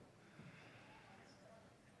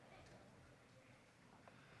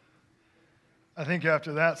I think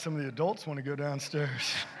after that, some of the adults want to go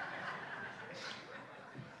downstairs.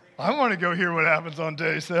 I want to go hear what happens on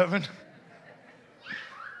day 7.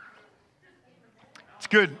 It's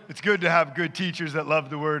good. It's good to have good teachers that love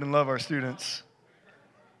the word and love our students.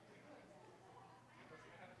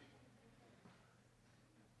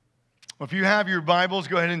 Well, if you have your Bibles,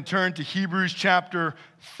 go ahead and turn to Hebrews chapter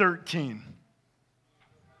 13.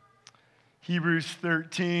 Hebrews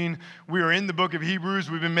 13. We are in the book of Hebrews.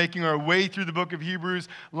 We've been making our way through the book of Hebrews.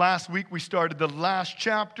 Last week, we started the last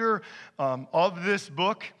chapter of this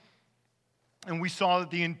book, and we saw that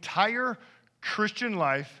the entire Christian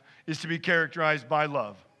life is to be characterized by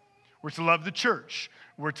love. We're to love the church.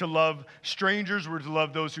 We're to love strangers. We're to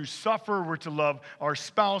love those who suffer. We're to love our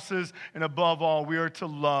spouses. And above all, we are to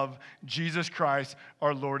love Jesus Christ,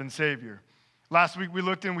 our Lord and Savior. Last week we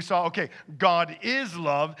looked and we saw, okay, God is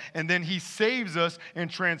love, and then he saves us and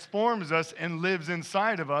transforms us and lives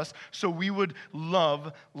inside of us so we would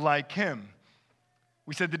love like him.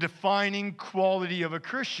 We said the defining quality of a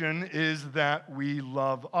Christian is that we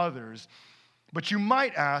love others. But you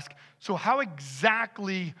might ask, so how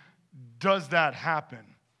exactly does that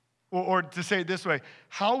happen? Or to say it this way,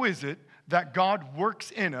 how is it that God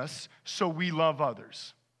works in us so we love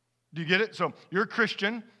others? Do you get it? So you're a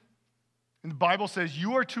Christian, and the Bible says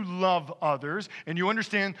you are to love others, and you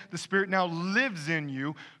understand the Spirit now lives in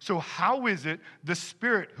you. So how is it the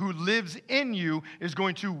Spirit who lives in you is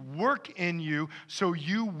going to work in you so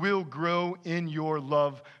you will grow in your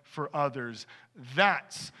love for others?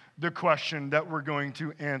 That's the question that we're going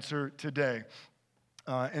to answer today.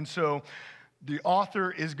 And so the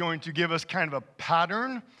author is going to give us kind of a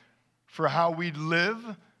pattern for how we live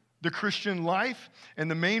the Christian life. And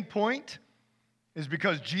the main point is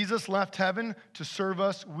because Jesus left heaven to serve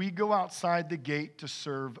us, we go outside the gate to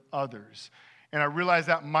serve others. And I realize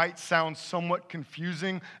that might sound somewhat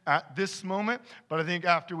confusing at this moment, but I think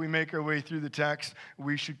after we make our way through the text,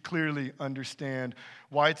 we should clearly understand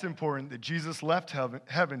why it's important that Jesus left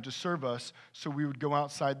heaven to serve us so we would go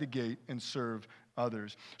outside the gate and serve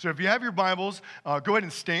others. So if you have your Bibles, go ahead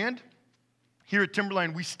and stand. Here at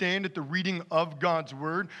Timberline, we stand at the reading of God's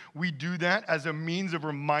word. We do that as a means of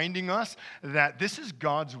reminding us that this is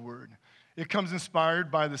God's word. It comes inspired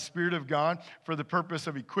by the Spirit of God for the purpose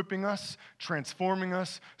of equipping us, transforming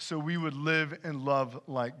us, so we would live and love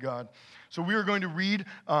like God. So we are going to read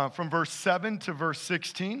from verse 7 to verse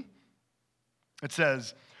 16. It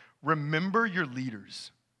says, "Remember your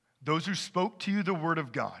leaders, those who spoke to you the word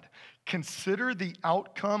of God. Consider the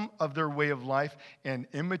outcome of their way of life and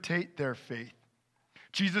imitate their faith.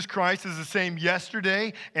 Jesus Christ is the same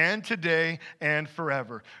yesterday and today and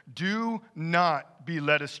forever. Do not be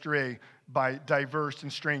led astray by diverse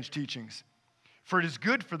and strange teachings. For it is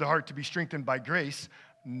good for the heart to be strengthened by grace,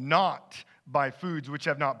 not by foods which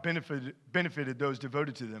have not benefited those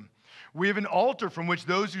devoted to them. We have an altar from which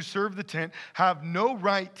those who serve the tent have no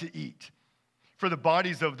right to eat. For the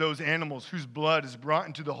bodies of those animals whose blood is brought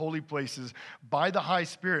into the holy places by the high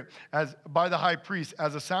priest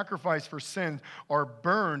as a sacrifice for sins are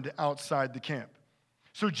burned outside the camp.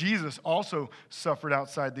 So Jesus also suffered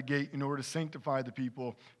outside the gate in order to sanctify the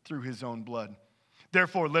people through his own blood.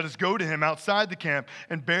 Therefore, let us go to him outside the camp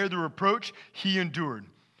and bear the reproach he endured.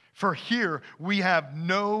 For here we have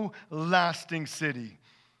no lasting city,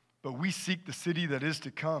 but we seek the city that is to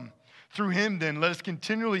come. Through him, then, let us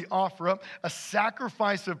continually offer up a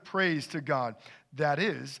sacrifice of praise to God. That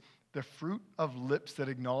is, the fruit of lips that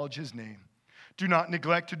acknowledge his name. Do not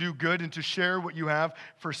neglect to do good and to share what you have,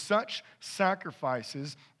 for such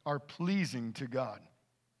sacrifices are pleasing to God."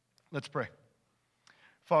 Let's pray.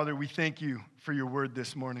 Father, we thank you for your word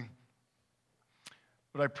this morning.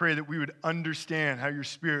 But I pray that we would understand how your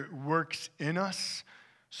Spirit works in us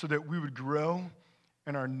so that we would grow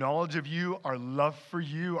and our knowledge of you, our love for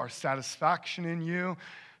you, our satisfaction in you,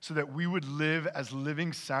 so that we would live as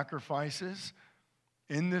living sacrifices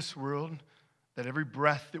in this world, that every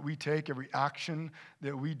breath that we take, every action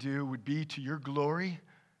that we do would be to your glory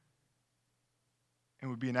and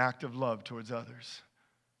would be an act of love towards others.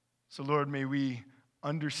 So Lord, may we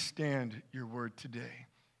understand your word today.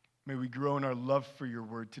 May we grow in our love for your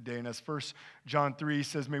word today. And as 1 John 3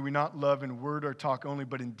 says, may we not love in word or talk only,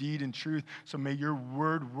 but in deed and truth. So may your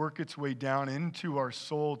word work its way down into our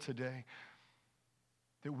soul today,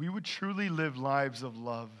 that we would truly live lives of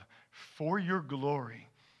love for your glory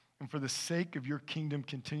and for the sake of your kingdom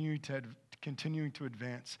continuing to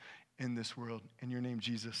advance in this world. In your name,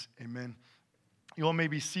 Jesus, amen. You all may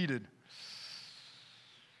be seated.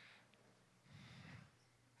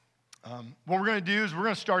 What we're going to do is we're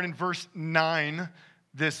going to start in verse 9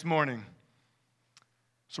 this morning.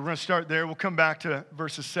 So we're going to start there. We'll come back to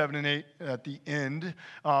verses 7 and 8 at the end.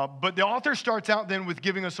 But the author starts out then with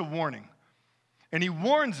giving us a warning. And he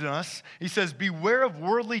warns us, he says, beware of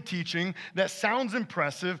worldly teaching that sounds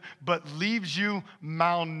impressive but leaves you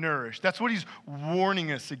malnourished. That's what he's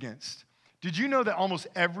warning us against. Did you know that almost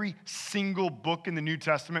every single book in the New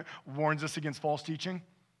Testament warns us against false teaching?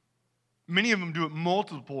 Many of them do it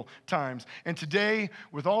multiple times. And today,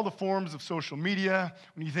 with all the forms of social media,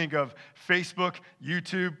 when you think of Facebook,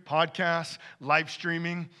 YouTube, podcasts, live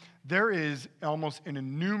streaming, there is almost an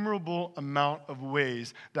innumerable amount of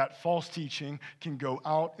ways that false teaching can go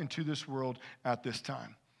out into this world at this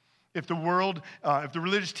time. If the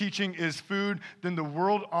religious teaching is food, then the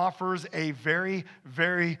world offers a very,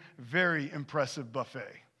 very, very impressive buffet.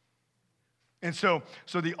 And so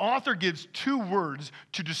the author gives two words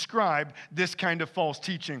to describe this kind of false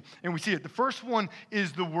teaching. And we see it. The first one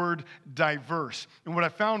is the word diverse. And what I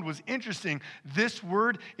found was interesting, this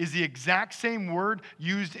word is the exact same word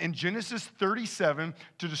used in Genesis 37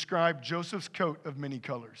 to describe Joseph's coat of many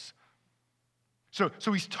colors. So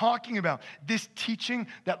he's talking about this teaching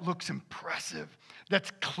that looks impressive,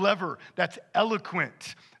 that's clever, that's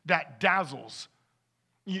eloquent, that dazzles.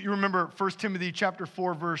 You remember 1 Timothy chapter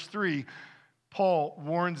 4, verse 3, Paul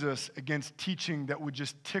warns us against teaching that would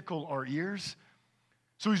just tickle our ears.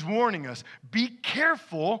 So he's warning us, be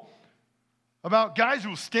careful about guys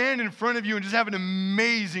who will stand in front of you and just have an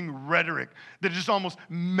amazing rhetoric that just almost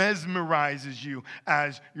mesmerizes you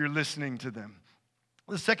as you're listening to them.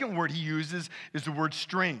 The second word he uses is the word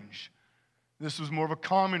strange. This was more of a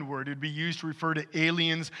common word. It would be used to refer to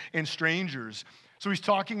aliens and strangers. So he's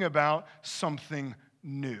talking about something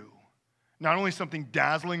new. Not only something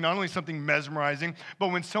dazzling, not only something mesmerizing,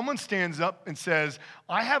 but when someone stands up and says,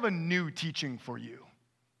 I have a new teaching for you.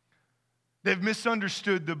 They've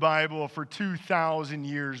misunderstood the Bible for 2,000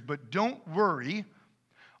 years, but don't worry,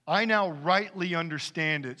 I now rightly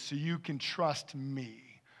understand it so you can trust me.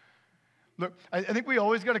 Look, I think we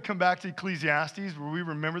always got to come back to Ecclesiastes where we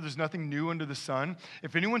remember there's nothing new under the sun.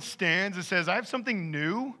 If anyone stands and says, I have something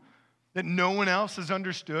new that no one else has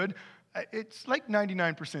understood, it's like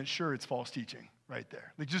 99% sure it's false teaching right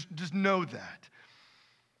there. Like just know that.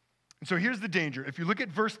 And so here's the danger. If you look at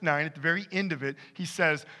verse 9, at the very end of it, he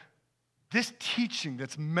says, this teaching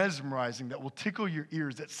that's mesmerizing, that will tickle your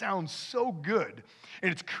ears, that sounds so good,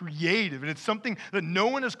 and it's creative, and it's something that no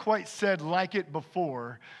one has quite said like it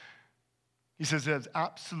before, he says it has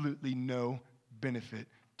absolutely no benefit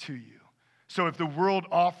to you. So if the world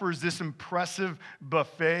offers this impressive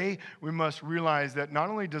buffet, we must realize that not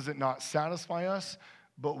only does it not satisfy us,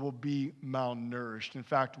 but we'll be malnourished. In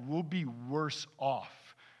fact, we'll be worse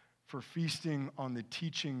off for feasting on the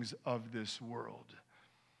teachings of this world.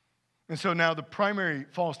 And so now the primary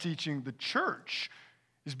false teaching the church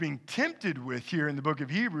is being tempted with here in the book of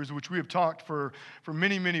Hebrews, which we have talked for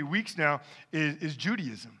many, many weeks now, is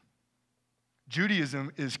Judaism.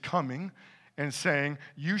 Judaism is coming and saying,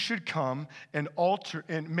 you should come and altar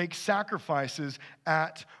and make sacrifices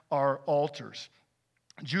at our altars.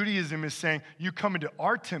 Judaism is saying, you come into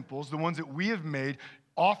our temples, the ones that we have made,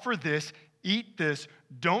 offer this, eat this,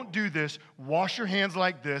 don't do this, wash your hands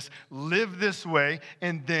like this, live this way,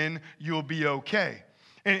 and then you'll be okay.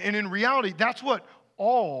 And in reality, that's what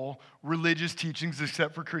all religious teachings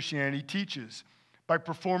except for Christianity teaches. By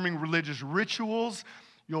performing religious rituals,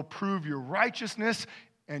 you'll prove your righteousness,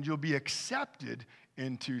 and you'll be accepted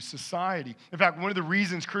into society. In fact, one of the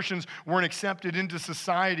reasons Christians weren't accepted into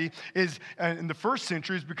society is in the first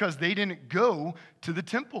century is because they didn't go to the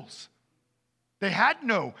temples. They had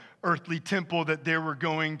no earthly temple that they were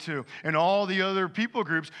going to. And all the other people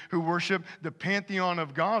groups who worship the pantheon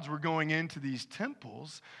of gods were going into these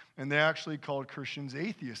temples. And they actually called Christians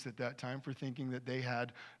atheists at that time for thinking that they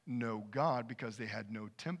had no God because they had no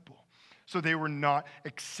temple. So they were not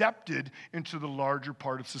accepted into the larger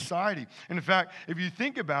part of society. And in fact, if you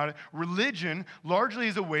think about it, religion largely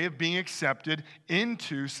is a way of being accepted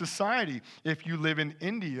into society. If you live in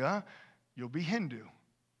India, you'll be Hindu.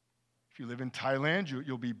 If you live in Thailand,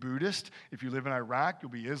 you'll be Buddhist. If you live in Iraq,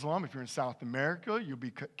 you'll be Islam. If you're in South America, you'll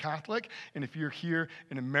be Catholic. And if you're here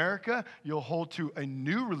in America, you'll hold to a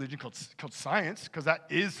new religion called science, because that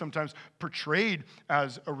is sometimes portrayed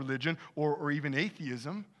as a religion or even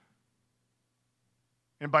atheism.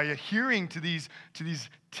 And by adhering to these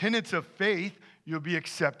tenets of faith, you'll be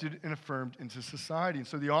accepted and affirmed into society. And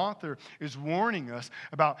so the author is warning us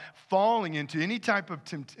about falling into any type of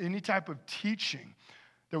teaching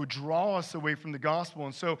that would draw us away from the gospel.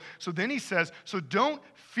 And so then he says, so don't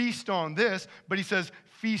feast on this, but he says,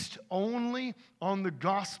 feast only on the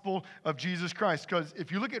gospel of Jesus Christ. Because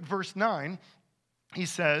if you look at verse 9, he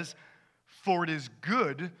says, For it is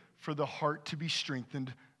good for the heart to be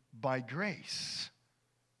strengthened by grace.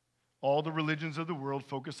 All the religions of the world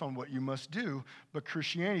focus on what you must do, but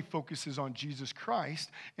Christianity focuses on Jesus Christ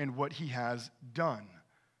and what he has done.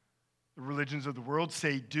 The religions of the world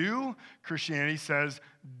say do, Christianity says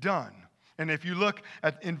done. And if you look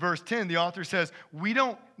in verse 10, the author says, we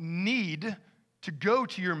don't need to go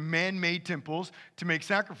to your man-made temples to make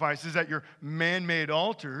sacrifices at your man-made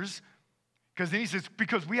altars, because then he says,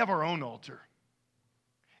 because we have our own altar.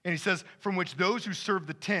 And he says, from which those who serve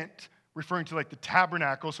the tent, referring to like the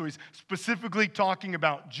tabernacle, so he's specifically talking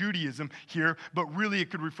about Judaism here, but really it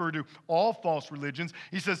could refer to all false religions.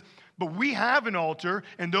 He says, but we have an altar,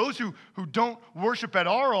 and those who don't worship at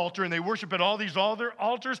our altar and they worship at all these other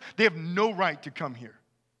altars, they have no right to come here.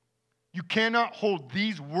 You cannot hold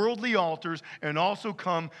these worldly altars and also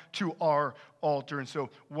come to our altar. And so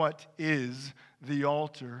what is the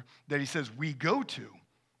altar that he says we go to?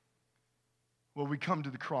 Well, we come to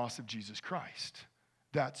the cross of Jesus Christ.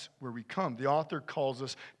 That's where we come. The author calls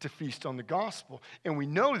us to feast on the gospel. And we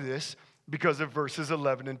know this because of verses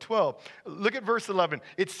 11 and 12. Look at verse 11.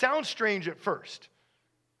 It sounds strange at first.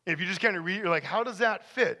 And if you just kind of read it, you're like, how does that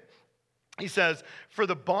fit? He says, for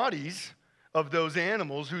the bodies of those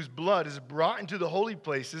animals whose blood is brought into the holy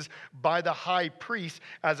places by the high priest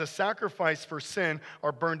as a sacrifice for sin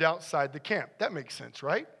are burned outside the camp. That makes sense,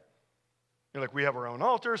 right? You're like, we have our own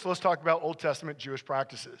altar, so let's talk about Old Testament Jewish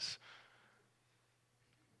practices.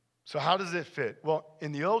 So how does it fit? Well,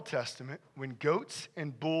 in the Old Testament, when goats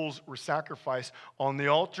and bulls were sacrificed on the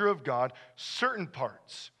altar of God, certain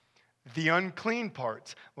parts, the unclean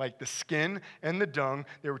parts, like the skin and the dung,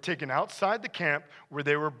 they were taken outside the camp where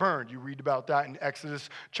they were burned. You read about that in Exodus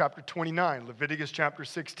chapter 29, Leviticus chapter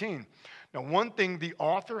 16. Now, one thing the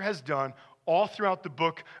author has done all throughout the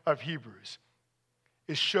book of Hebrews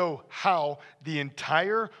is show how the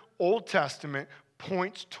entire Old Testament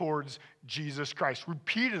points towards Jesus Christ.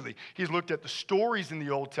 Repeatedly, he's looked at the stories in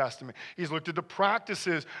the Old Testament. He's looked at the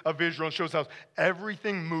practices of Israel and shows how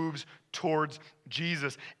everything moves towards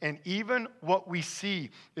Jesus. And even what we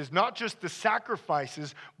see is not just the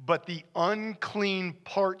sacrifices, but the unclean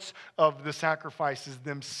parts of the sacrifices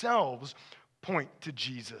themselves point to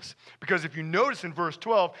Jesus. Because if you notice in verse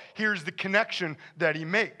 12, here's the connection that he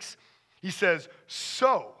makes. He says,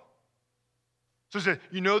 So he says,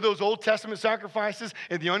 you know those Old Testament sacrifices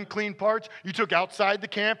and the unclean parts you took outside the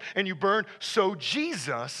camp and you burned? So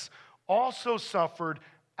Jesus also suffered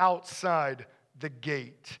outside the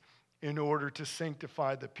gate in order to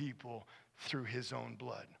sanctify the people through his own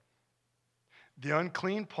blood. The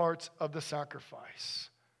unclean parts of the sacrifice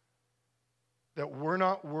that were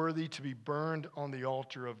not worthy to be burned on the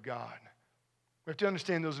altar of God. We have to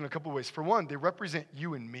understand those in a couple of ways. For one, they represent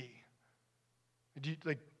you and me.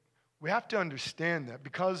 We have to understand that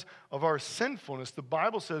because of our sinfulness, the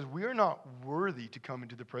Bible says we are not worthy to come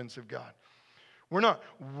into the presence of God. We're not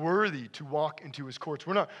worthy to walk into his courts.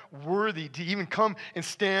 We're not worthy to even come and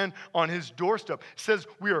stand on his doorstep. It says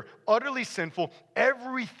we are utterly sinful.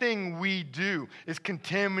 Everything we do is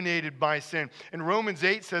contaminated by sin. And Romans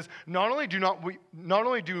 8 says, not only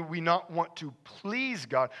do we not want to please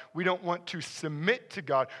God, we don't want to submit to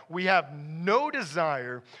God. We have no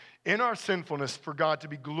desire in our sinfulness for God to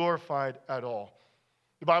be glorified at all.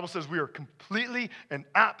 The Bible says we are completely and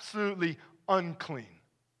absolutely unclean.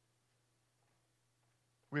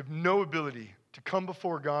 We have no ability to come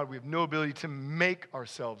before God. We have no ability to make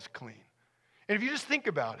ourselves clean. And if you just think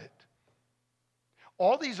about it,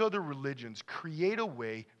 all these other religions create a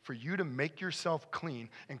way for you to make yourself clean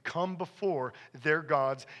and come before their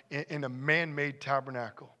gods in a man-made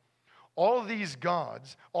tabernacle. All of these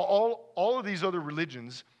gods, all of these other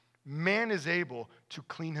religions, man is able to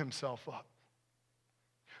clean himself up.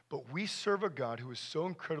 But we serve a God who is so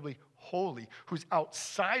incredibly holy, who's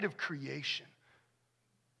outside of creation,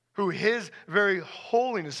 who his very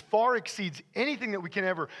holiness far exceeds anything that we can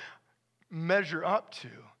ever measure up to.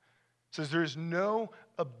 Says there's no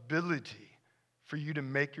ability for you to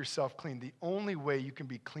make yourself clean. The only way you can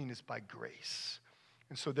be clean is by grace.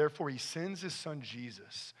 And so therefore he sends his son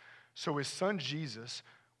Jesus. So his son Jesus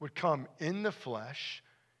would come in the flesh,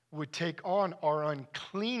 would take on our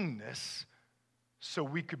uncleanness so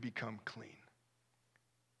we could become clean.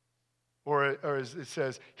 Or as it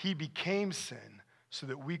says, he became sin so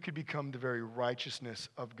that we could become the very righteousness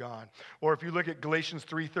of God. Or if you look at Galatians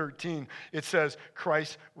 3:13, it says,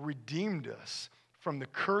 Christ redeemed us from the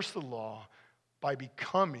curse of the law by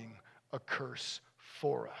becoming a curse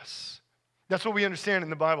for us. That's what we understand in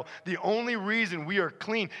the Bible. The only reason we are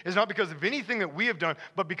clean is not because of anything that we have done,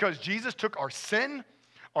 but because Jesus took our sin,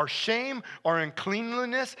 our shame, our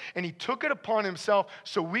uncleanliness, and he took it upon himself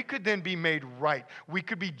so we could then be made right. We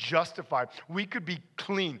could be justified. We could be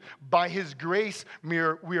clean. By his grace, we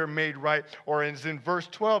are made right. Or as in verse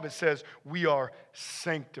 12, it says, we are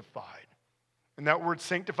sanctified. And that word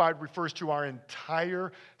sanctified refers to our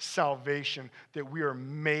entire salvation, that we are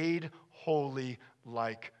made holy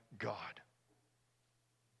like God.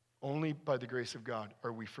 Only by the grace of God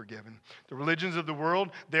are we forgiven. The religions of the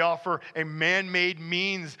world, they offer a man-made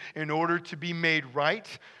means in order to be made right,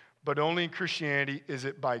 but only in Christianity is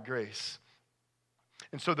it by grace.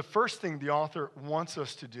 And so the first thing the author wants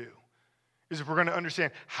us to do is, if we're going to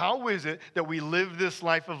understand how is it that we live this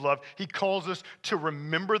life of love, he calls us to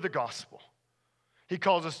remember the gospel. He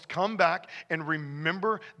calls us to come back and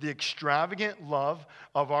remember the extravagant love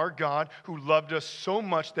of our God, who loved us so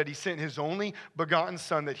much that he sent his only begotten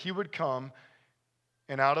Son, that he would come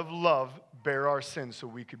and out of love bear our sins so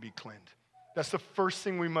we could be cleansed. That's the first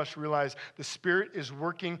thing we must realize. The Spirit is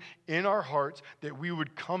working in our hearts that we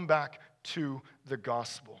would come back to the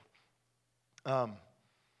gospel.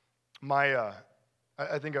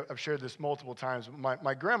 I think I've shared this multiple times.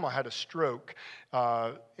 My grandma had a stroke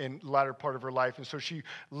in the latter part of her life, and so she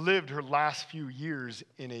lived her last few years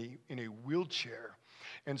in a wheelchair.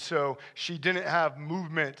 And so she didn't have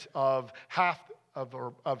movement of half of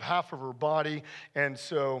her body, and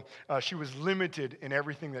so she was limited in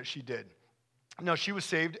everything that she did. Now, she was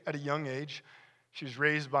saved at a young age. She was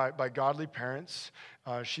raised by godly parents.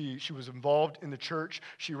 She was involved in the church.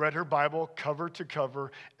 She read her Bible cover to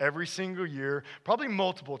cover every single year, probably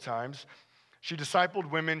multiple times. She discipled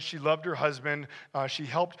women. She loved her husband. She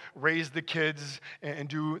helped raise the kids and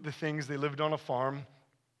do the things. They lived on a farm.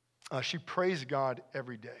 She praised God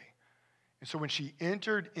every day. And so when she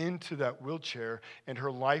entered into that wheelchair and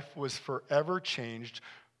her life was forever changed,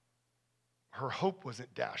 her hope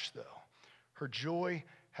wasn't dashed, though. Her joy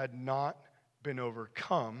had not been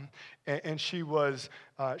overcome, and she was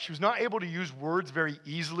not able to use words very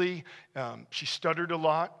easily. She stuttered a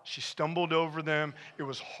lot. She stumbled over them. It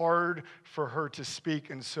was hard for her to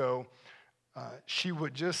speak, and so she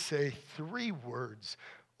would just say 3 words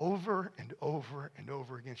over and over and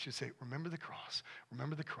over again. She'd say, remember the cross,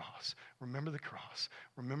 remember the cross, remember the cross,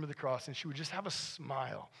 remember the cross, and she would just have a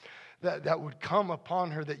smile that would come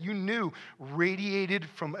upon her that you knew radiated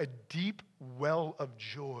from a deep well of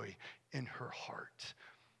joy in her heart.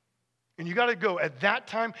 And you got to go. At that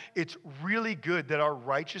time, it's really good that our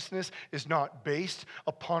righteousness is not based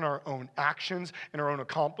upon our own actions and our own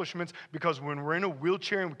accomplishments, because when we're in a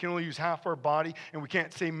wheelchair and we can only use half our body and we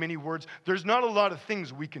can't say many words, there's not a lot of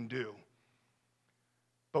things we can do.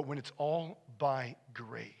 But when it's all by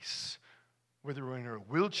grace, whether we're in a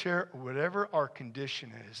wheelchair or whatever our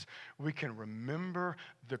condition is, we can remember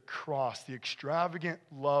the cross, the extravagant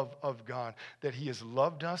love of God, that he has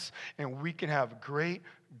loved us, and we can have great,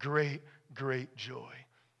 great, great joy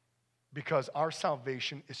because our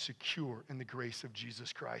salvation is secure in the grace of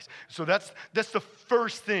Jesus Christ. So that's the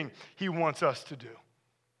first thing he wants us to do,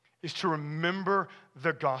 is to remember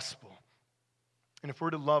the gospel. And if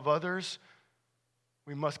we're to love others,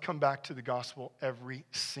 we must come back to the gospel every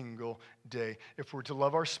single day. If we're to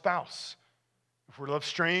love our spouse, if we're to love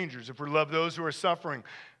strangers, if we're to love those who are suffering,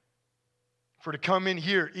 if we're to come in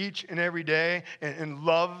here each and every day and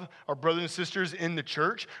love our brothers and sisters in the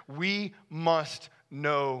church, we must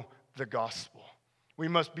know the gospel. We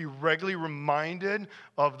must be regularly reminded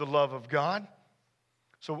of the love of God.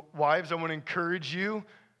 So wives, I want to encourage you,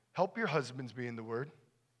 help your husbands be in the Word.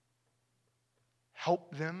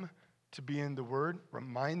 Help them to be in the Word,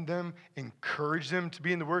 remind them, encourage them to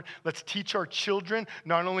be in the Word. Let's teach our children,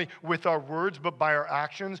 not only with our words, but by our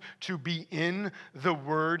actions, to be in the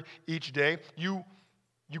Word each day. You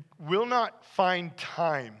will not find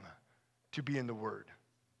time to be in the Word.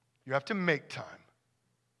 You have to make time.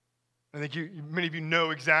 I think many of you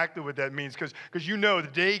know exactly what that means, because you know the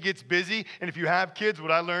day gets busy, and if you have kids,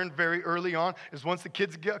 what I learned very early on is once the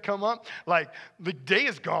kids come up, like the day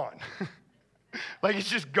is gone. Like it's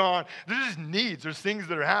just gone. There's just needs. There's things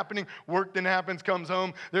that are happening. Work then happens, comes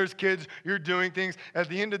home. There's kids. You're doing things. At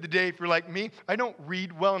the end of the day, if you're like me, I don't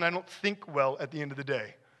read well and I don't think well at the end of the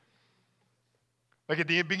day. Like at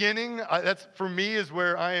the beginning, that's for me is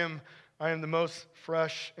where I am the most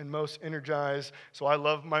fresh and most energized. So I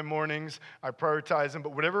love my mornings. I prioritize them.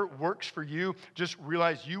 But whatever works for you, just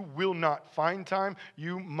realize you will not find time.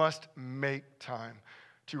 You must make time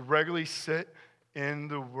to regularly sit in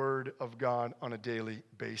the Word of God on a daily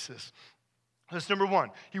basis. That's number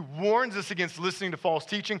one. He warns us against listening to false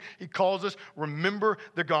teaching. He calls us, remember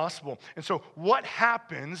the gospel. And so what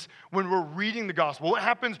happens when we're reading the gospel? What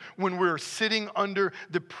happens when we're sitting under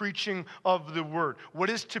the preaching of the word? What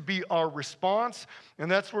is to be our response? And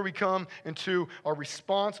that's where we come into our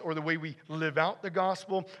response, or the way we live out the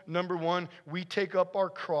gospel. Number one, we take up our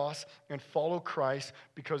cross and follow Christ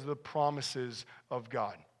because of the promises of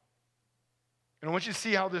God. And I want you to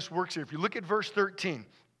see how this works here. If you look at verse 13,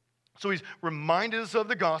 so he's reminded us of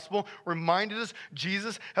the gospel, reminded us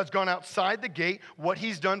Jesus has gone outside the gate, what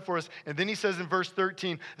he's done for us. And then he says in verse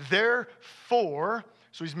 13, therefore,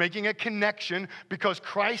 so he's making a connection, because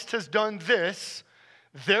Christ has done this,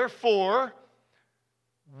 therefore,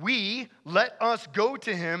 let us go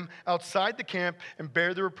to him outside the camp and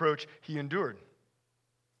bear the reproach he endured.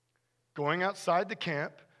 Going outside the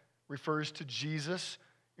camp refers to Jesus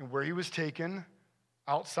and where he was taken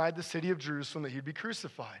outside the city of Jerusalem that he'd be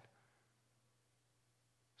crucified.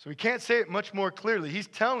 So we can't say it much more clearly. He's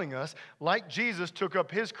telling us, like Jesus took up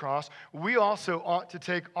his cross, we also ought to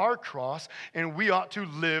take our cross, and we ought to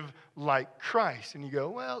live like Christ. And you go,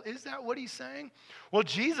 well, is that what he's saying? Well,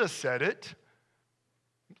 Jesus said it.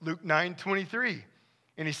 Luke 9:23.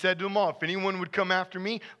 And he said to them all, if anyone would come after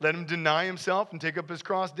me, let him deny himself and take up his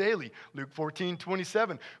cross daily. Luke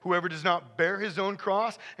 14:27. Whoever does not bear his own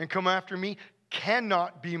cross and come after me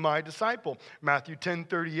cannot be my disciple. Matthew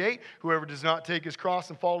 10:38, whoever does not take his cross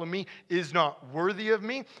and follow me is not worthy of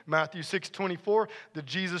me. Matthew 6:24, that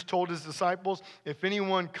Jesus told his disciples, if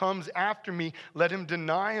anyone comes after me, let him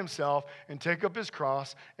deny himself and take up his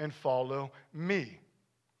cross and follow me.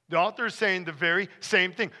 The author is saying the very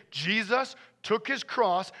same thing. Jesus took his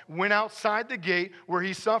cross, went outside the gate where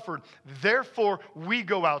he suffered. Therefore, we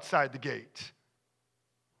go outside the gate.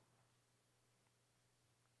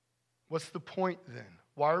 What's the point then?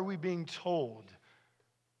 Why are we being told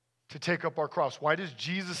to take up our cross? Why does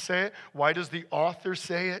Jesus say it? Why does the author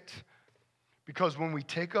say it? Because when we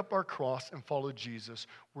take up our cross and follow Jesus,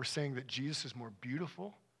 we're saying that Jesus is more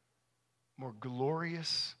beautiful, more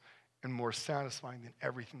glorious, and more satisfying than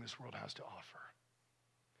everything this world has to offer.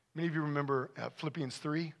 Many of you remember Philippians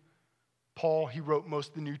 3. Paul, he wrote most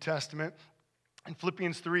of the New Testament. In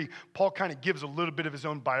Philippians 3, Paul kind of gives a little bit of his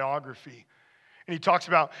own biography. And he talks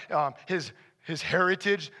about his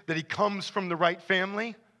heritage, that he comes from the right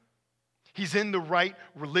family. He's in the right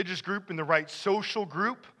religious group, in the right social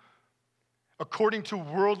group. According to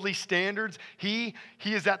worldly standards, he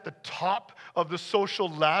is at the top of the social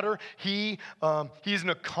ladder. He is an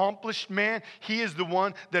accomplished man. He is the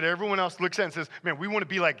one that everyone else looks at and says, man, we want to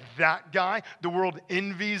be like that guy. The world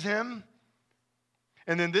envies him.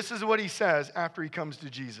 And then this is what he says after he comes to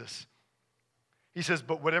Jesus. He says,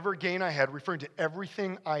 but whatever gain I had, referring to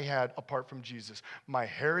everything I had apart from Jesus, my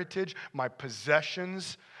heritage, my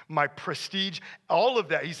possessions, my prestige, all of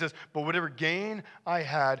that. He says, but whatever gain I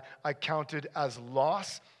had, I counted as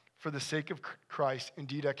loss for the sake of Christ.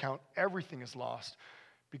 Indeed, I count everything as lost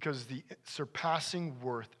because the surpassing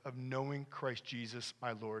worth of knowing Christ Jesus,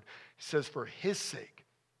 my Lord. He says, for his sake,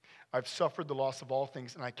 I've suffered the loss of all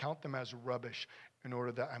things, and I count them as rubbish in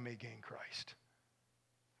order that I may gain Christ.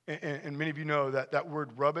 And many of you know that word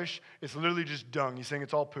rubbish is literally just dung. He's saying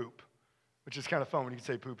it's all poop, which is kind of fun when you can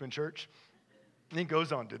say poop in church. And he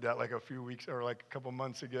goes on, did that like a few weeks or like a couple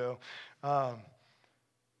months ago. But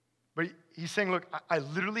he's saying, look, I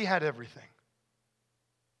literally had everything.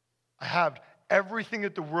 I have everything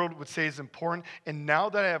that the world would say is important. And now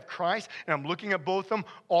that I have Christ and I'm looking at both of them,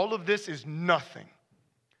 all of this is nothing.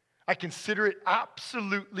 I consider it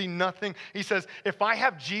absolutely nothing. He says, if I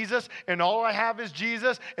have Jesus and all I have is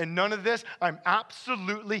Jesus and none of this, I'm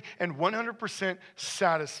absolutely and 100%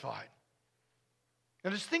 satisfied.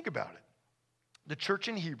 Now just think about it. The church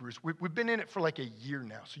in Hebrews, we've been in it for like a year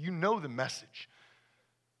now, so you know the message.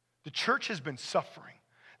 The church has been suffering.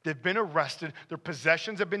 They've been arrested. Their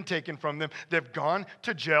possessions have been taken from them. They've gone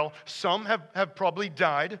to jail. Some have probably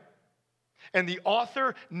died. And the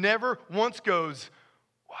author never once goes,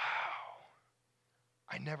 wow,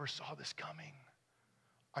 I never saw this coming.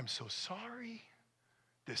 I'm so sorry.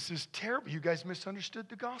 This is terrible. You guys misunderstood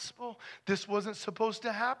the gospel. This wasn't supposed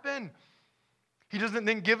to happen. He doesn't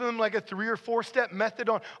then give them like a 3 or 4 step method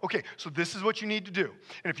on, okay, so this is what you need to do.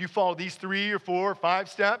 And if you follow these 3 or 4 or 5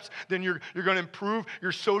 steps, then you're going to improve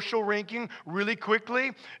your social ranking really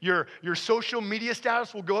quickly. Your social media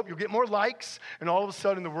status will go up. You'll get more likes. And all of a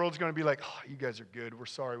sudden the world's going to be like, oh, you guys are good. We're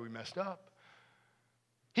sorry we messed up.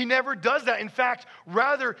 He never does that. In fact,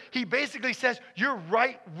 rather, he basically says, you're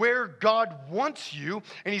right where God wants you.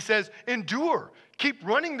 And he says, endure. Keep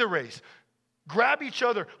running the race. Grab each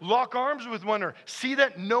other. Lock arms with one another. See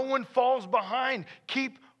that no one falls behind.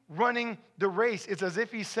 Keep running the race. It's as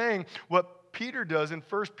if he's saying what Peter does in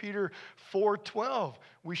 1 Peter 4:12.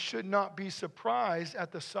 We should not be surprised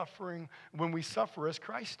at the suffering when we suffer as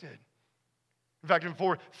Christ did. In fact, in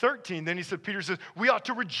 4:13, then Peter says, we ought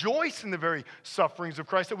to rejoice in the very sufferings of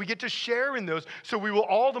Christ, that we get to share in those, so we will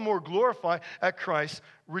all the more glorify at Christ's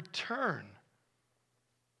return.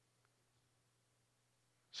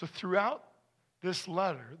 So throughout this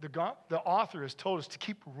letter, the author has told us to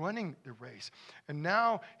keep running the race. And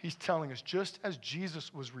now he's telling us, just as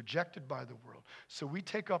Jesus was rejected by the world, so we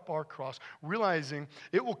take up our cross, realizing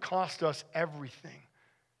it will cost us everything.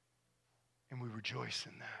 And we rejoice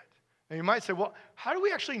in that. Now you might say, well, how do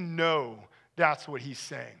we actually know that's what he's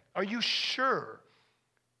saying? Are you sure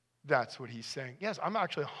that's what he's saying? Yes, I'm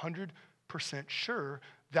actually 100% sure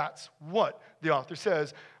that's what the author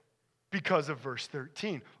says because of verse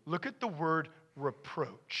 13. Look at the word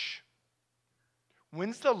reproach.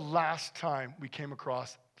 When's the last time we came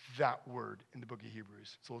across that word in the book of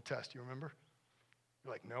Hebrews? It's a little test. You remember?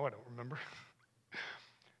 You're like, no, I don't remember.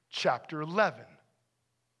 Chapter 11.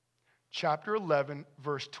 Chapter 11,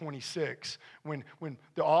 verse 26. When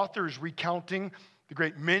the author is recounting the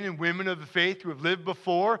great men and women of the faith who have lived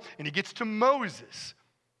before, and he gets to Moses.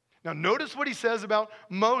 Now, notice what he says about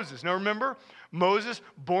Moses. Now, remember, Moses,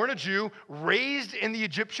 born a Jew, raised in the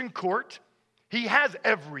Egyptian court. He has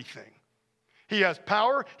everything. He has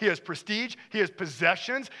power, he has prestige, he has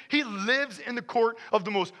possessions. He lives in the court of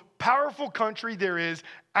the most powerful country there is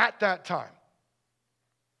at that time.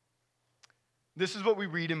 This is what we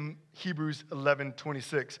read in Hebrews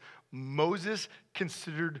 11:26. Moses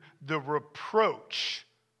considered the reproach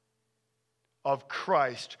of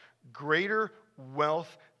Christ greater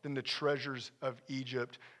wealth than the treasures of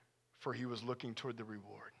Egypt, for he was looking toward the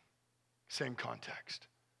reward. Same context.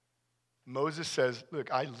 Moses says,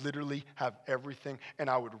 look, I literally have everything, and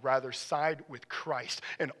I would rather side with Christ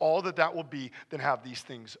and all that will be than have these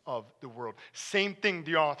things of the world. Same thing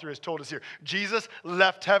the author has told us here. Jesus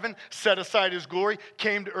left heaven, set aside his glory,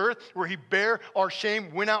 came to earth where he bare our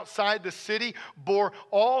shame, went outside the city, bore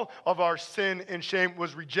all of our sin and shame,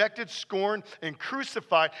 was rejected, scorned, and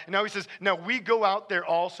crucified. And now he says, now we go out there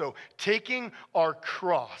also, taking our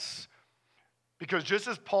cross. Because just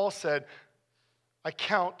as Paul said, I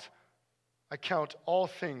count all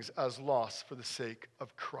things as loss for the sake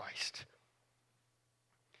of Christ.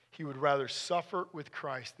 He would rather suffer with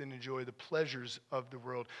Christ than enjoy the pleasures of the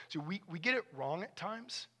world. So we get it wrong at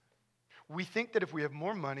times. We think that if we have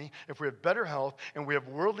more money, if we have better health, and we have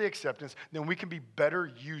worldly acceptance, then we can be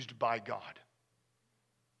better used by God.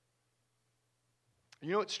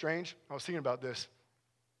 You know what's strange? I was thinking about this.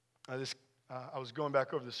 I was going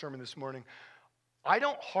back over the sermon this morning. I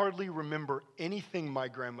don't hardly remember anything my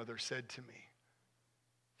grandmother said to me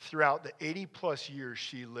throughout the 80 plus years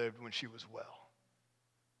she lived when she was well.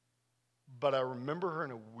 But I remember her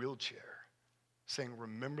in a wheelchair saying,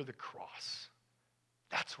 remember the cross.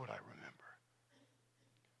 That's what I remember.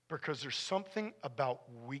 Because there's something about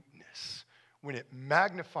weakness when it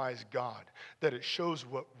magnifies God, that it shows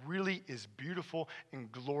what really is beautiful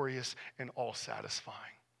and glorious and all satisfying.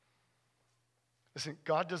 Listen,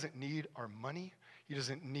 God doesn't need our money. He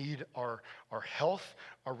doesn't need our health,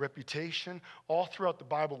 our reputation. All throughout the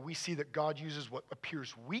Bible, we see that God uses what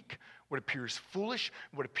appears weak, what appears foolish,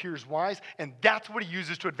 what appears wise, and that's what he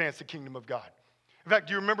uses to advance the kingdom of God. In fact,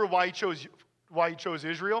 do you remember why he chose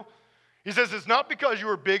Israel? He says it's not because you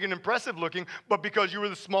were big and impressive looking, but because you were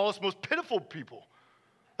the smallest, most pitiful people.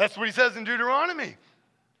 That's what he says in Deuteronomy.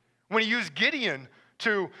 When he used Gideon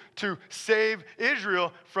to save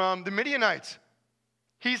Israel from the Midianites,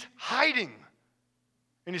 he's hiding.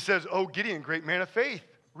 And he says, oh, Gideon, great man of faith.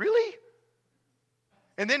 Really?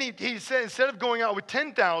 And then he said, instead of going out with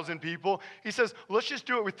 10,000 people, he says, let's just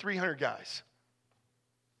do it with 300 guys.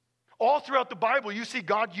 All throughout the Bible, you see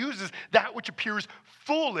God uses that which appears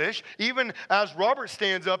foolish, even as Robert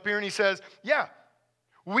stands up here and he says, yeah,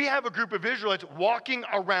 we have a group of Israelites walking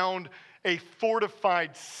around a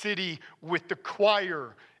fortified city with the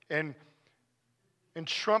choir and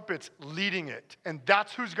trumpets leading it. And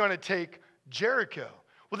that's who's going to take Jericho.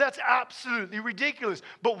 Well, that's absolutely ridiculous.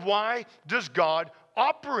 But why does God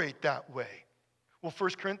operate that way? Well,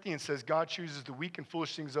 1 Corinthians says God chooses the weak and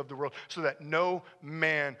foolish things of the world so that no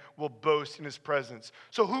man will boast in his presence.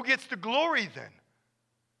 So who gets the glory then?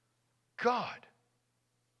 God.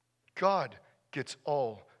 God gets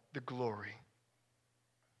all the glory.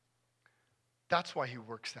 That's why he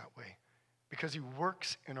works that way. Because he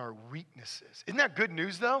works in our weaknesses. Isn't that good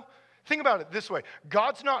news, though? Think about it this way.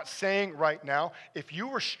 God's not saying right now, if you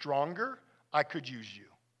were stronger, I could use you.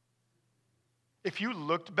 If you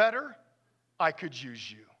looked better, I could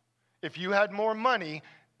use you. If you had more money,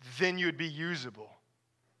 then you'd be usable.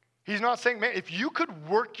 He's not saying, man, if you could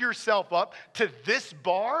work yourself up to this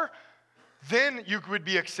bar, then you would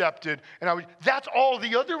be accepted. And that's all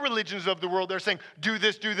the other religions of the world. They're saying, do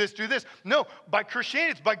this, do this, do this. No, by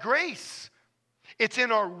Christianity, it's by grace. It's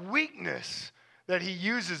in our weakness that he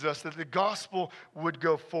uses us, that the gospel would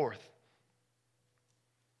go forth.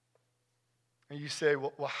 And you say,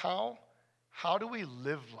 well, how do we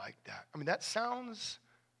live like that? I mean, that sounds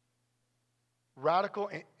radical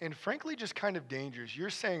and frankly just kind of dangerous. You're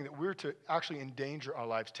saying that we're to actually endanger our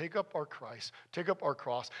lives, take up our Christ, take up our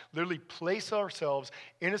cross, literally place ourselves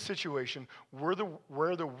in a situation where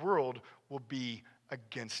the world will be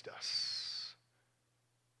against us.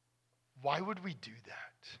 Why would we do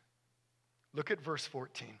that? Look at verse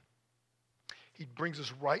 14. He brings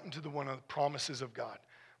us right into one of the promises of God.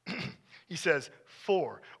 He says,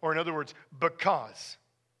 for, or in other words, because.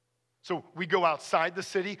 So we go outside the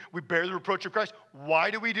city, we bear the reproach of Christ. Why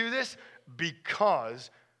do we do this? Because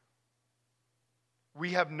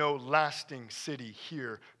we have no lasting city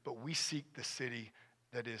here, but we seek the city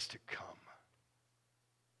that is to come.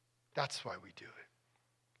 That's why we do it.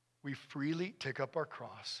 We freely take up our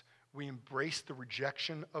cross. We embrace the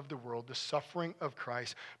rejection of the world, the suffering of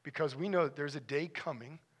Christ, because we know that there's a day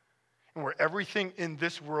coming and where everything in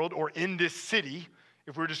this world or in this city,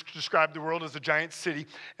 if we were to describe the world as a giant city,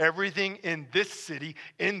 everything in this city,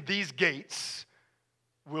 in these gates,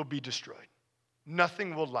 will be destroyed.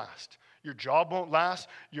 Nothing will last. Your job won't last.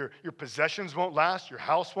 Your possessions won't last. Your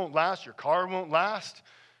house won't last. Your car won't last.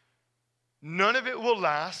 None of it will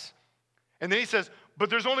last. And then he says, but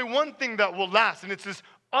there's only one thing that will last, and it's this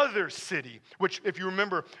other city, which, if you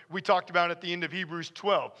remember, we talked about at the end of Hebrews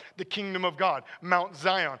 12, the kingdom of God, Mount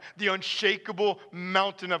Zion, the unshakable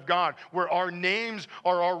mountain of God, where our names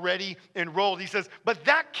are already enrolled. He says, but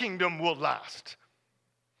that kingdom will last.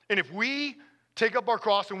 And if we take up our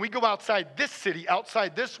cross and we go outside this city,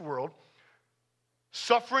 outside this world,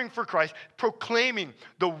 suffering for Christ, proclaiming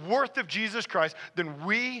the worth of Jesus Christ, then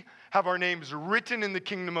we have our names written in the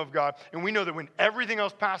kingdom of God. And we know that when everything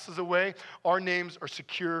else passes away, our names are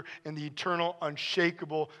secure in the eternal,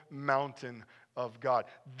 unshakable mountain of God.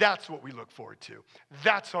 That's what we look forward to.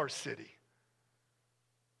 That's our city.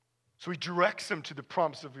 So he directs them to the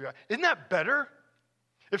promise of God. Isn't that better?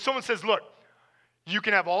 If someone says, look, you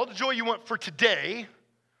can have all the joy you want for today,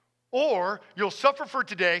 or you'll suffer for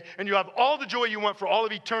today and you'll have all the joy you want for all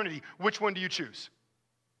of eternity, which one do you choose?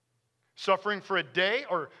 Suffering for a day,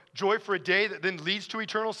 or joy for a day that then leads to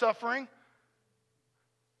eternal suffering?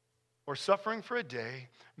 Or suffering for a day,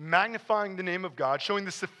 magnifying the name of God, showing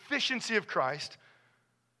the sufficiency of Christ,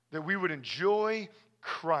 that we would enjoy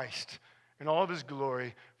Christ in all of his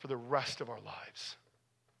glory for the rest of our lives.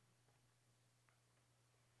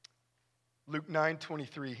 Luke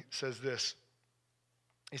 9:23 says this.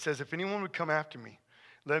 He says, if anyone would come after me,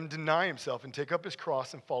 let him deny himself and take up his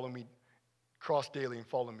cross and follow me, cross daily and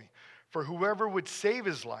follow me. For whoever would save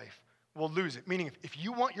his life will lose it. Meaning, if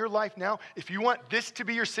you want your life now, if you want this to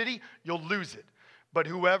be your city, you'll lose it. But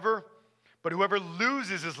whoever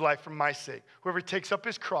loses his life for my sake, whoever takes up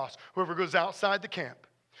his cross, whoever goes outside the camp,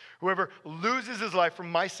 whoever loses his life for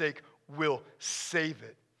my sake will save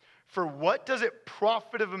it. For what does it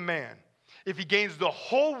profit of a man if he gains the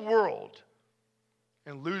whole world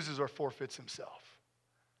and loses or forfeits himself?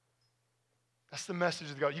 That's the message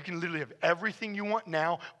of God. You can literally have everything you want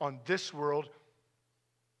now on this world,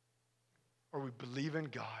 or we believe in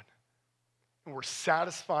God, and we're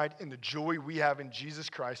satisfied in the joy we have in Jesus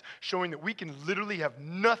Christ, showing that we can literally have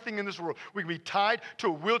nothing in this world. We can be tied to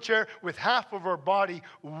a wheelchair with half of our body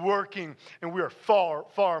working, and we are far,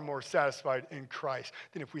 far more satisfied in Christ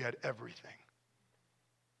than if we had everything.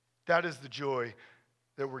 That is the joy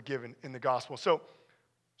that we're given in the gospel. So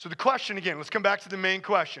the question again, let's come back to the main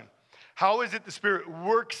question. How is it the Spirit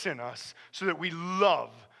works in us so that we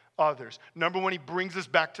love others? Number one, he brings us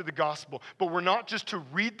back to the gospel. But we're not just to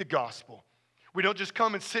read the gospel. We don't just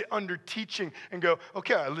come and sit under teaching and go,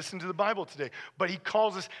 okay, I listened to the Bible today. But he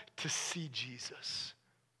calls us to see Jesus,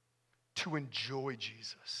 to enjoy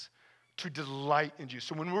Jesus, to delight in Jesus.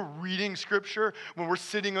 So when we're reading Scripture, when we're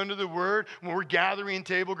sitting under the Word, when we're gathering in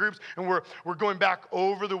table groups, and we're going back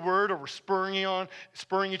over the Word, or we're spurring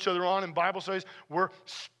each other on in Bible studies, we're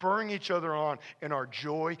spurring each other on in our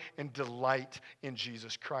joy and delight in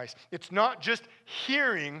Jesus Christ. It's not just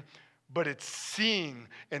hearing, but it's seeing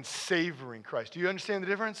and savoring Christ. Do you understand the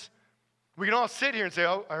difference? We can all sit here and say,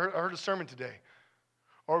 oh, I heard a sermon today.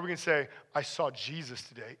 Or we can say, I saw Jesus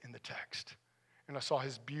today in the text. And I saw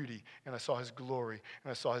his beauty, and I saw his glory,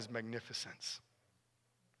 and I saw his magnificence.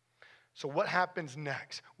 So what happens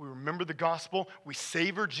next? We remember the gospel. We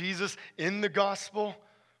savor Jesus in the gospel.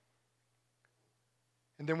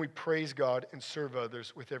 And then we praise God and serve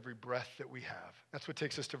others with every breath that we have. That's what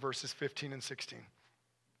takes us to verses 15 and 16.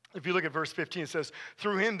 If you look at verse 15, it says,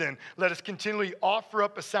 through him then, let us continually offer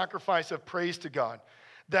up a sacrifice of praise to God.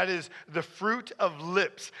 That is the fruit of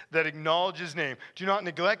lips that acknowledge his name. Do not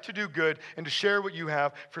neglect to do good and to share what you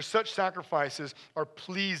have, for such sacrifices are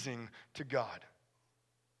pleasing to God.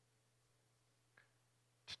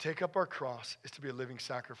 To take up our cross is to be a living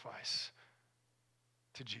sacrifice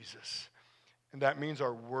to Jesus. And that means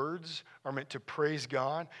our words are meant to praise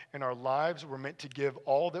God, and our lives were meant to give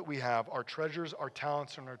all that we have, our treasures, our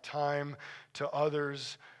talents, and our time to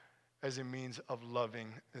others as a means of loving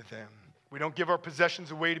them. We don't give our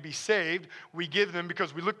possessions away to be saved. We give them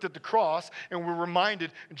because we looked at the cross and we're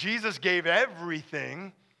reminded Jesus gave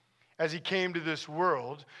everything as he came to this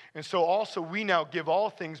world. And so also we now give all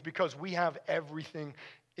things because we have everything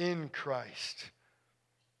in Christ.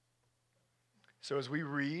 So as we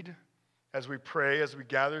read, as we pray, as we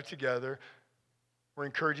gather together, we're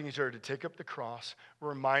encouraging each other to take up the cross. We're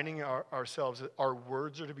reminding ourselves that our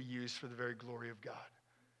words are to be used for the very glory of God.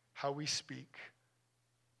 How we speak.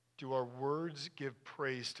 Do our words give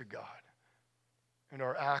praise to God? And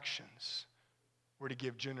our actions were to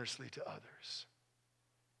give generously to others.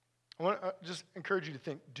 I want to just encourage you to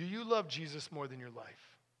think, do you love Jesus more than your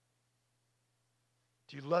life?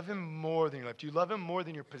 Do you love him more than your life? Do you love him more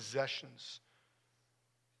than your possessions?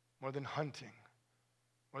 More than hunting?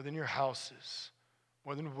 More than your houses?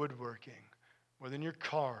 More than woodworking? More than your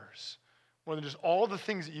cars? More than just all the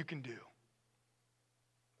things that you can do?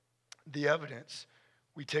 The evidence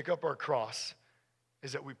we take up our cross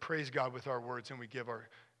is that we praise God with our words and we give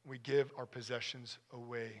our possessions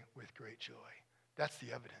away with great joy. That's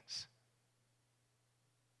the evidence.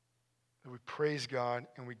 That we praise God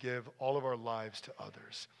and we give all of our lives to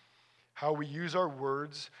others. How we use our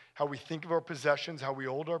words, how we think of our possessions, how we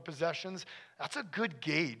hold our possessions, that's a good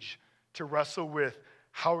gauge to wrestle with.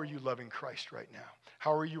 How are you loving Christ right now?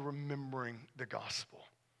 How are you remembering the gospel?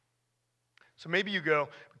 So maybe you go,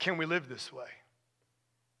 can we live this way?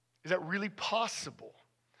 Is that really possible?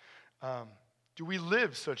 Do we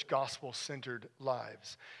live such gospel-centered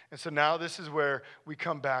lives? And so now this is where we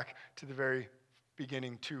come back to the very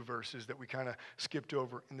beginning 2 verses that we kind of skipped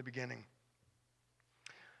over in the beginning.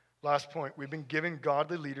 Last point, we've been given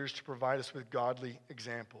godly leaders to provide us with godly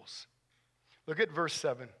examples. Look at verse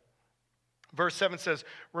 7. Verse 7 says,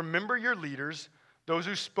 remember your leaders, those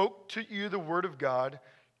who spoke to you the word of God,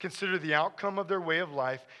 consider the outcome of their way of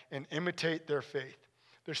life, and imitate their faith.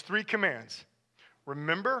 There's 3 commands.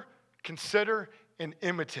 Remember, consider, and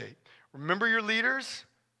imitate. Remember your leaders,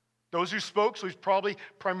 those who spoke. So he's probably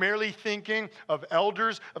primarily thinking of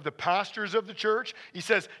elders, of the pastors of the church. He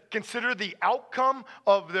says, consider the outcome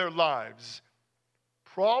of their lives.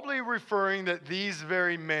 Probably referring that these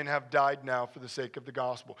very men have died now for the sake of the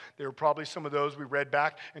gospel. They were probably some of those we read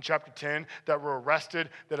back in chapter 10 that were arrested,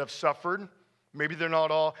 that have suffered. Maybe they're not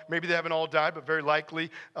all, maybe they haven't all died, but very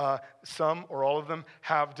likely some or all of them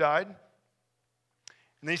have died. And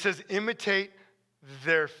then he says, imitate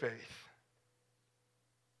their faith.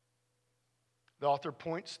 The author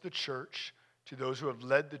points the church to those who have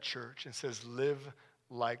led the church and says, live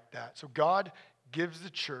like that. So God gives the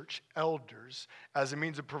church elders as a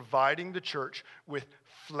means of providing the church with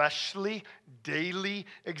fleshly, daily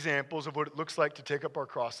examples of what it looks like to take up our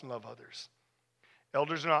cross and love others.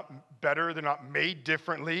 Elders are not better, they're not made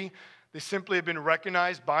differently. They simply have been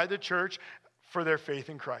recognized by the church for their faith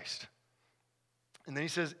in Christ. And then he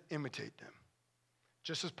says, imitate them.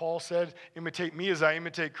 Just as Paul said, imitate me as I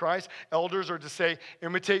imitate Christ, elders are to say,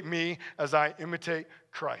 imitate me as I imitate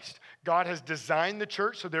Christ. God has designed the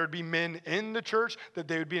church so there would be men in the church, that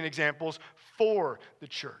they would be examples for the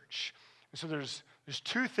church. And so there's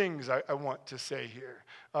 2 things I want to say here.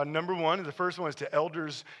 Number 1, the first one is to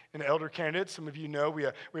elders and elder candidates. Some of you know we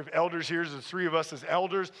have elders here. There's 3 of us as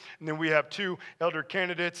elders, and then we have 2 elder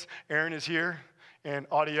candidates. Aaron is here, and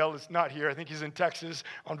Audiel is not here. I think he's in Texas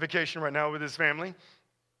on vacation right now with his family.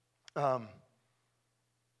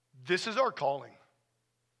 This is our calling.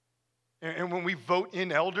 And when we vote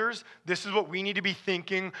in elders, this is what we need to be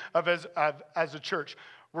thinking of as a church.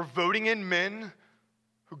 We're voting in men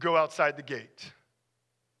who go outside the gate.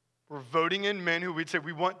 We're voting in men who we'd say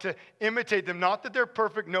we want to imitate them. Not that they're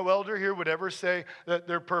perfect. No elder here would ever say that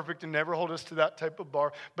they're perfect and never hold us to that type of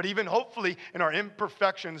bar. But even hopefully in our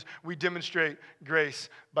imperfections, we demonstrate grace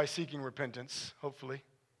by seeking repentance, hopefully.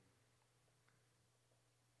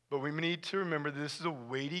 But we need to remember that this is a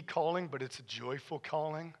weighty calling, but it's a joyful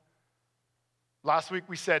calling. Last week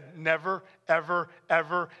we said never, ever,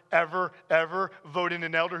 ever, ever, ever vote in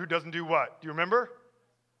an elder who doesn't do what? Do you remember?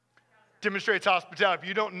 demonstrates hospitality. If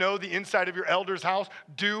you don't know the inside of your elder's house,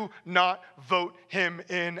 do not vote him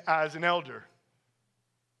in as an elder.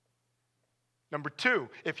 Number 2,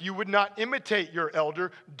 if you would not imitate your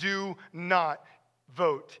elder, do not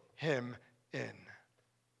vote him in.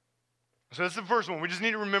 So that's the first one. We just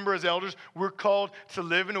need to remember as elders, we're called to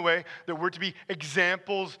live in a way that we're to be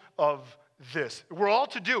examples of this. We're all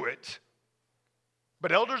to do it,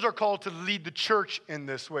 but elders are called to lead the church in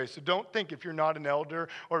this way. So don't think if you're not an elder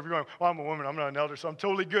or if you're going, well, I'm a woman, I'm not an elder, so I'm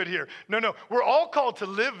totally good here. No, we're all called to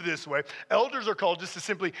live this way. Elders are called just to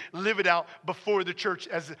simply live it out before the church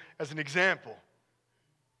as an example.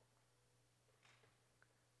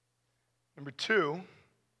 Number 2,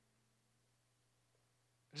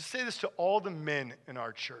 I just say this to all the men in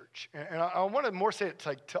our church. And I want to more say it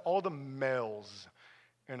to all the males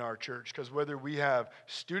in our church, because whether we have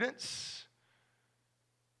students,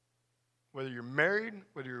 whether you're married,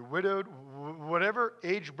 whether you're widowed, whatever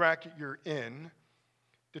age bracket you're in,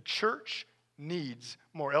 the church needs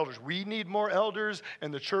more elders. We need more elders,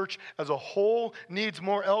 and the church as a whole needs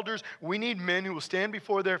more elders. We need men who will stand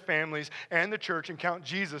before their families and the church and count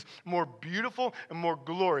Jesus more beautiful and more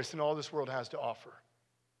glorious than all this world has to offer.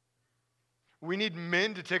 We need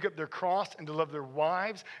men to take up their cross and to love their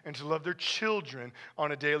wives and to love their children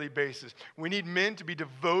on a daily basis. We need men to be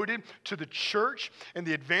devoted to the church and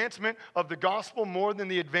the advancement of the gospel more than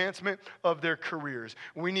the advancement of their careers.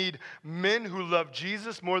 We need men who love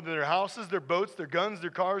Jesus more than their houses, their boats, their guns,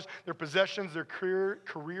 their cars, their possessions, their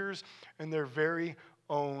careers, and their very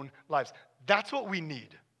own lives. That's what we need.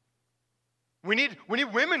 We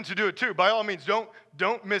need women to do it too. By all means,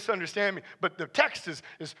 don't misunderstand me. But the text is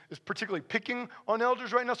particularly picking on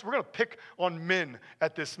elders right now, so we're going to pick on men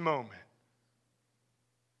at this moment.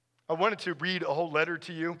 I wanted to read a whole letter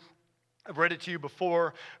to you. I've read it to you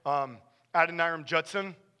before. Adoniram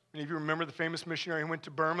Judson, any of you remember the famous missionary who went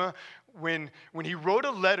to Burma? When he wrote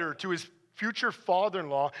a letter to his future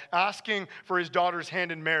father-in-law asking for his daughter's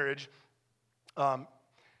hand in marriage,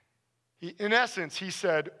 in essence, he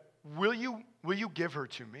said, Will you give her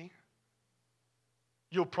to me?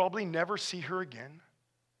 You'll probably never see her again.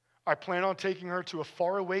 I plan on taking her to a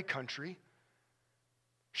faraway country.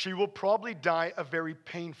 She will probably die a very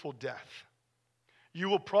painful death. You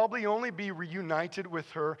will probably only be reunited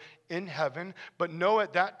with her in heaven, but know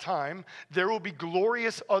at that time there will be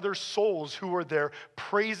glorious other souls who are there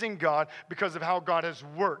praising God because of how God has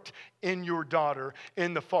worked in your daughter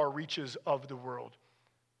in the far reaches of the world.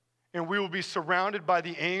 And we will be surrounded by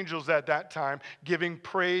the angels at that time, giving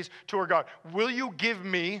praise to our God. Will you give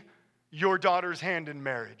me your daughter's hand in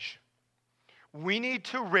marriage? We need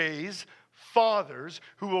to raise fathers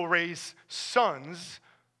who will raise sons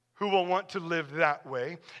who will want to live that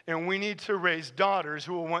way. And we need to raise daughters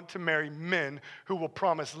who will want to marry men who will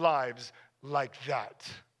promise lives like that.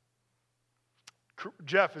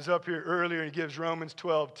 Jeff is up here earlier and he gives Romans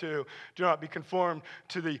 12:2. Do not be conformed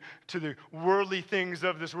to the worldly things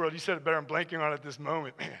of this world. You said it better. I'm blanking on it at this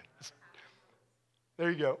moment. Man,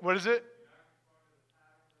 there you go. What is it?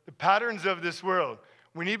 The patterns of this world.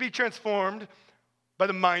 We need to be transformed by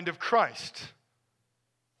the mind of Christ.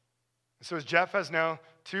 So as Jeff has now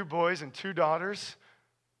 2 boys and 2 daughters,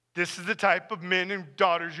 this is the type of men and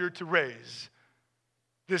daughters you're to raise.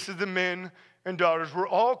 This is the men and daughters we're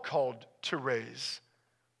all called to raise.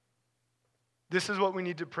 This is what we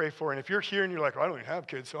need to pray for. And if you're here and you're like, I don't even have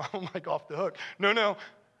kids, so I'm like off the hook. No.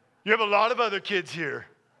 You have a lot of other kids here.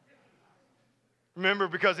 Remember,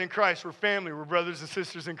 because in Christ, we're family. We're brothers and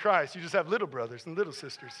sisters in Christ. You just have little brothers and little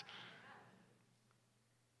sisters.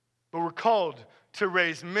 But we're called to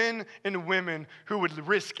raise men and women who would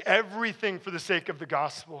risk everything for the sake of the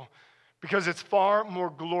gospel, because it's far more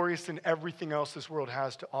glorious than everything else this world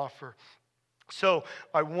has to offer. So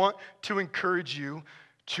I want to encourage you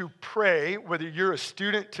to pray, whether you're a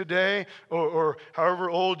student today or however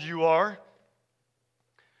old you are,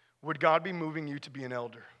 would God be moving you to be an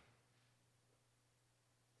elder?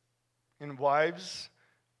 And wives,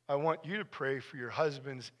 I want you to pray for your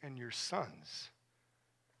husbands and your sons,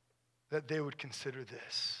 that they would consider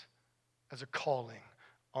this as a calling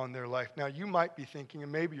on their life. Now, you might be thinking,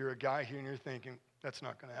 and maybe you're a guy here and you're thinking, that's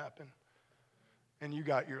not going to happen. And you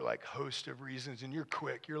got your host of reasons, and you're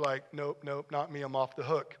quick. You're like, nope, not me, I'm off the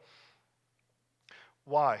hook.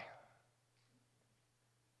 Why?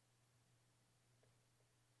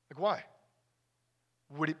 Why?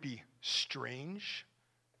 Would it be strange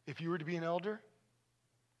if you were to be an elder?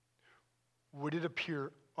 Would it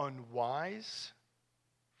appear unwise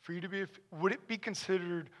for you to be? Would it be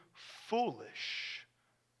considered foolish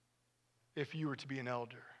if you were to be an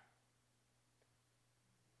elder?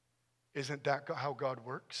 Isn't that how God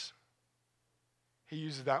works? He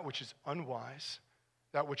uses that which is unwise,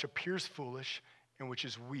 that which appears foolish, and which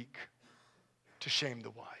is weak to shame the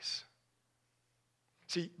wise.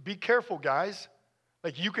 See, be careful, guys.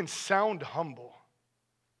 Like, you can sound humble,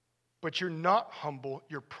 but you're not humble,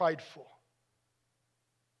 you're prideful.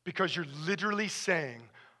 Because you're literally saying,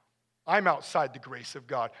 I'm outside the grace of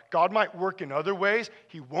God. God might work in other ways.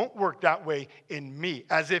 He won't work that way in me.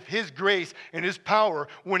 As if his grace and his power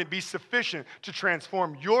wouldn't be sufficient to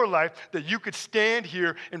transform your life, that you could stand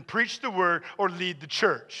here and preach the word or lead the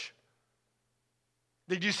church.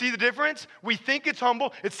 Did you see the difference? We think it's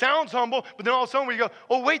humble. It sounds humble. But then all of a sudden we go,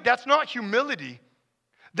 oh, wait, that's not humility.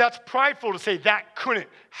 That's prideful to say that couldn't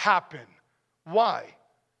happen. Why?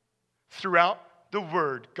 Throughout the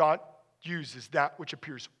word, God uses that which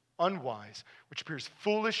appears unwise, which appears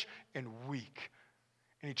foolish and weak.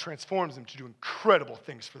 And he transforms them to do incredible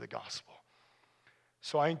things for the gospel.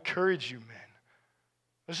 So I encourage you, men,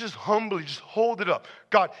 let's just humbly just hold it up.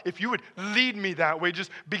 God, if you would lead me that way,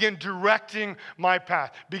 just begin directing my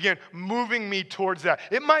path. Begin moving me towards that.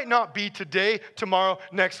 It might not be today, tomorrow,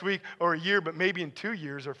 next week, or a year, but maybe in 2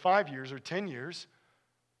 years or 5 years or 10 years.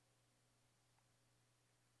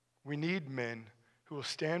 We need men who will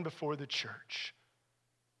stand before the church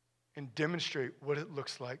and demonstrate what it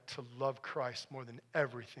looks like to love Christ more than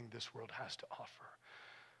everything this world has to offer.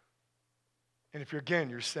 And if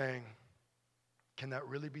you're saying, can that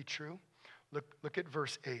really be true? Look at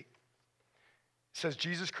verse 8. It says,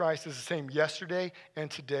 Jesus Christ is the same yesterday and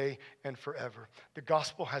today and forever. The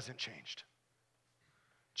gospel hasn't changed.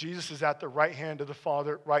 Jesus is at the right hand of the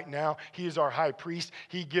Father right now. He is our high priest.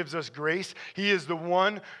 He gives us grace. He is the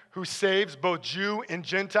one who saves both Jew and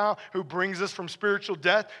Gentile, who brings us from spiritual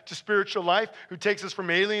death to spiritual life, who takes us from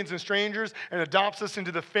aliens and strangers and adopts us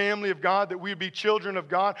into the family of God, that we'd be children of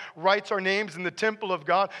God, writes our names in the temple of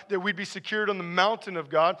God, that we'd be secured on the mountain of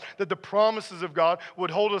God, that the promises of God would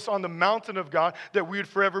hold us on the mountain of God, that we would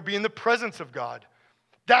forever be in the presence of God.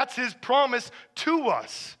 That's his promise to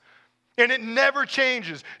us. And it never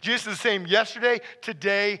changes. Jesus is the same yesterday,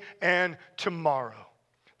 today, and tomorrow.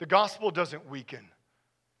 The gospel doesn't weaken.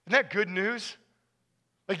 Isn't that good news?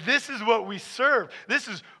 Like, this is what we serve. This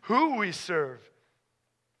is who we serve.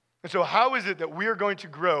 And so how is it that we are going to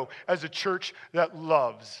grow as a church that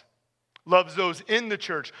loves? Loves those in the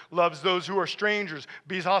church. Loves those who are strangers.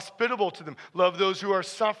 Be hospitable to them. Love those who are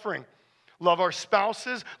suffering. Love our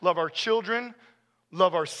spouses. Love our children.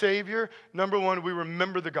 Love our Savior. Number one, we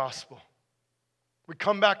remember the gospel. We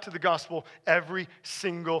come back to the gospel every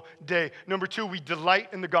single day. Number two, we delight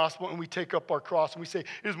in the gospel and we take up our cross and we say,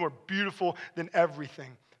 it is more beautiful than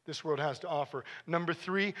everything this world has to offer. Number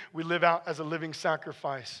three, we live out as a living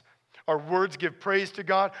sacrifice. Our words give praise to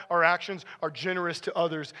God. Our actions are generous to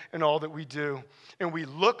others in all that we do. And we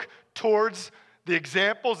look towards the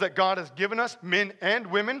examples that God has given us, men and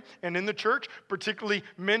women, and in the church, particularly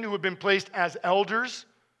men who have been placed as elders.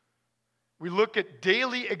 We look at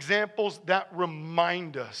daily examples that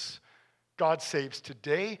remind us God saves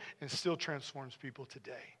today and still transforms people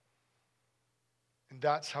today. And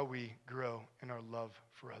that's how we grow in our love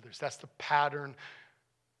for others. That's the pattern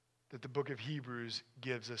that the book of Hebrews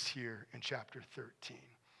gives us here in chapter 13.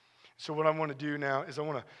 So what I want to do now is I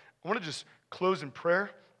want to just close in prayer.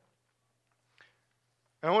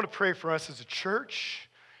 And I want to pray for us as a church.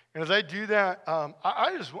 And as I do that,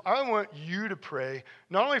 I want you to pray,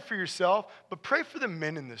 not only for yourself, but pray for the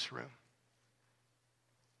men in this room.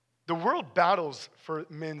 The world battles for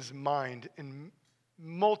men's mind in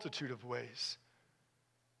multitude of ways.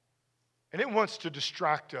 And it wants to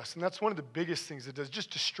distract us. And that's one of the biggest things it does,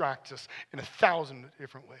 just distract us in 1,000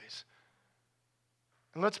 different ways.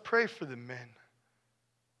 And let's pray for the men,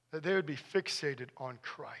 that they would be fixated on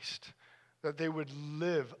Christ, that they would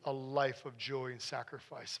live a life of joy and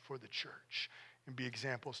sacrifice for the church and be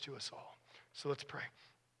examples to us all. So let's pray.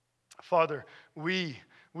 Father, we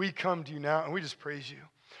come to you now and we just praise you.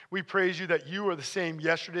 We praise you that you are the same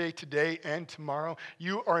yesterday, today, and tomorrow.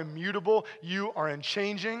 You are immutable. You are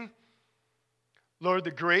unchanging. Lord,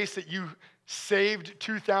 the grace that you saved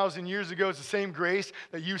 2,000 years ago is the same grace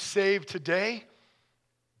that you save today.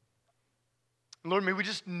 Lord, may we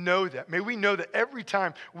just know that. May we know that every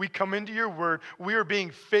time we come into your word, we are being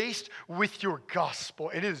faced with your gospel.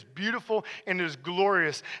 It is beautiful and it is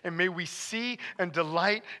glorious. And may we see and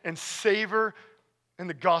delight and savor in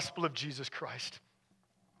the gospel of Jesus Christ.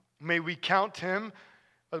 May we count him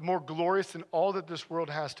as more glorious than all that this world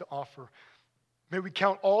has to offer. May we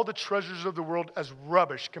count all the treasures of the world as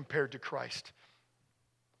rubbish compared to Christ.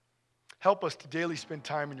 Help us to daily spend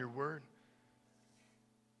time in your word.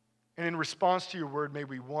 And in response to your word, may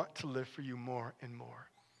we want to live for you more and more.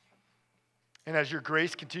 And as your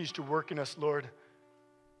grace continues to work in us, Lord,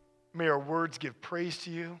 May our words give praise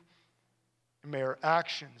to you. And may our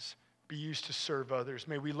actions be used to serve others.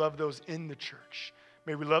 May we love those in the church.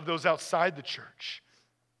 May we love those outside the church.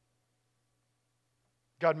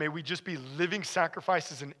 God, may we just be living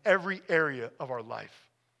sacrifices in every area of our life.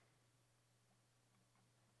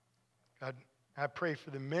 God, I pray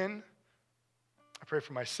for the men. I pray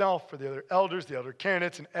for myself, for the other elders, the elder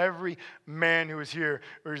candidates, and every man who is here,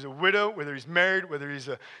 whether he's a widow, whether he's married, whether he's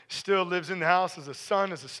still lives in the house as a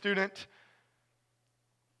son, as a student.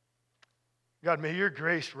 God, may your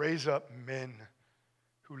grace raise up men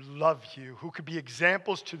who love you, who could be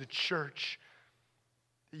examples to the church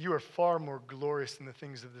that you are far more glorious than the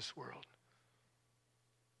things of this world.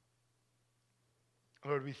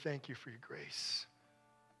 Lord, we thank you for your grace.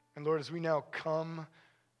 And Lord, as we now come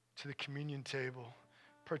to the communion table,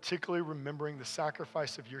 particularly remembering the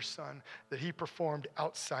sacrifice of your Son that he performed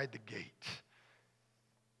outside the gate,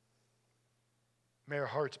 may our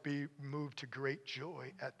hearts be moved to great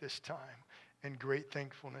joy at this time and great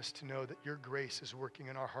thankfulness to know that your grace is working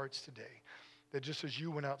in our hearts today, that just as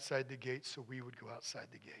you went outside the gate, so we would go outside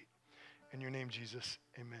the gate. In your name, Jesus,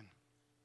 amen.